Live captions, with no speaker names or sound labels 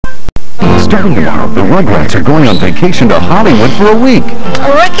Starting tomorrow, the Rugrats are going on vacation to Hollywood for a week.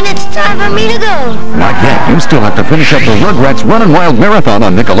 I reckon it's time for me to go. Not yet. You still have to finish up the Rugrats Runnin' Wild Marathon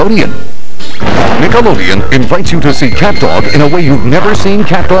on Nickelodeon. Nickelodeon invites you to see Cat Dog in a way you've never seen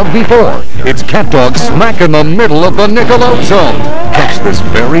Cat Dog before. It's Cat Dog smack in the middle of the Nickelodeon zone. Catch this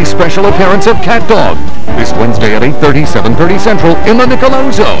very special appearance of Cat Dog this Wednesday at 8:30, 7:30 Central in the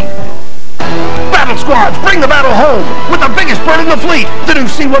Nickelodeon zone. Battle squads, bring the battle home with the biggest bird in the fleet, the new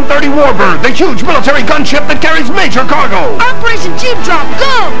C-130 Warbird, the huge military gunship that carries major cargo. Operation Jeep Drop,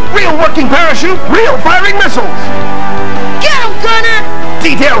 go! Real working parachute, real firing missiles. Get him, Gunner!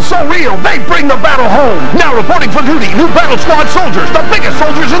 Details so real, they bring the battle home. Now reporting for duty, new Battle Squad soldiers, the biggest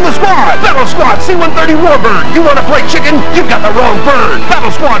soldiers in the squad. Battle Squad C-130 Warbird. You want to play chicken? You've got the wrong bird. Battle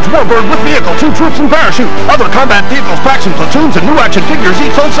Squad's Warbird with vehicle, 2 troops and parachute. Other combat vehicles, packs and platoons, and new action figures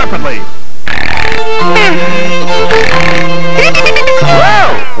each sold separately. Whoa!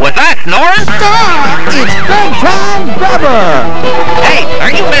 Was that snoring? Stop! It's bedtime, Bubba! Hey, are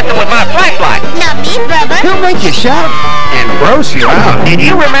you messing with my flashlight? Not me, Bubba. He'll make you shout and gross you out. Did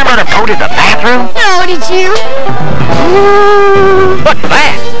you remember to go to the bathroom? No, did you? What's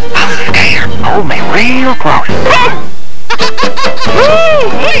that? I'm scared. Hold me real close.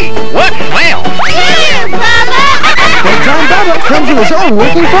 Hey, what smell? Here, Bubba! Bedtime Bubba comes with his own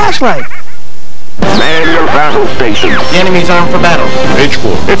working flashlight. Man your battle station. The enemy's armed for battle.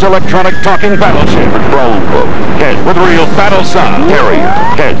 H4. It's electronic talking battleship. Patrol boat. Head with real battle sound. Carrier.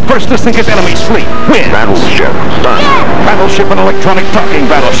 Head first to sink its enemy's fleet. Win. Battleship. Stun. Battleship and electronic talking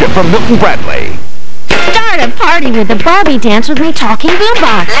battleship from Milton Bradley. Start a party with the Barbie Dance With Me talking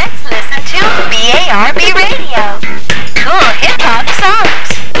boombox. Let's listen to BARB Radio. Cool hip-hop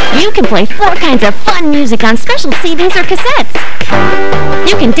songs. You can play 4 kinds of fun music on special CDs or cassettes.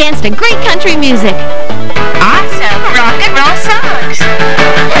 You can dance to great country music. Awesome rock and roll songs.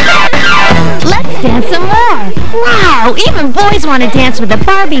 Let's dance some more. Wow, even boys want to dance with the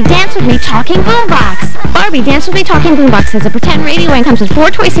Barbie Dance With Me talking boombox. Barbie Dance With Me talking boombox has a pretend radio and comes with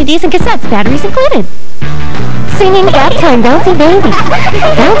 4 toy CDs and cassettes, batteries included. Singing back time bouncy baby.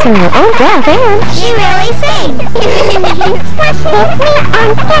 Bounce on your own breath and... She really sings.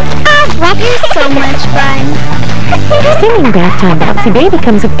 You're so much fun. Singing back time bouncy baby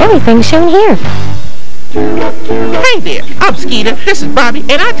comes with everything shown here. Hey there, I'm Skeeter, this is Bobby,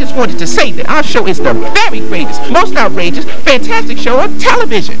 and I just wanted to say that our show is the very greatest, most outrageous, fantastic show on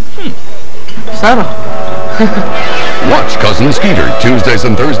television. Subtle. Watch Cousin Skeeter Tuesdays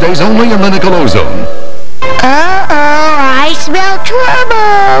and Thursdays only in the Nickelodeon zone. Uh-oh, I smell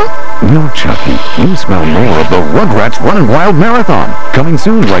trouble. No, Chucky. You smell more of the Rugrats Runnin' Wild Marathon. Coming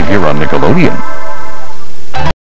soon right here on Nickelodeon.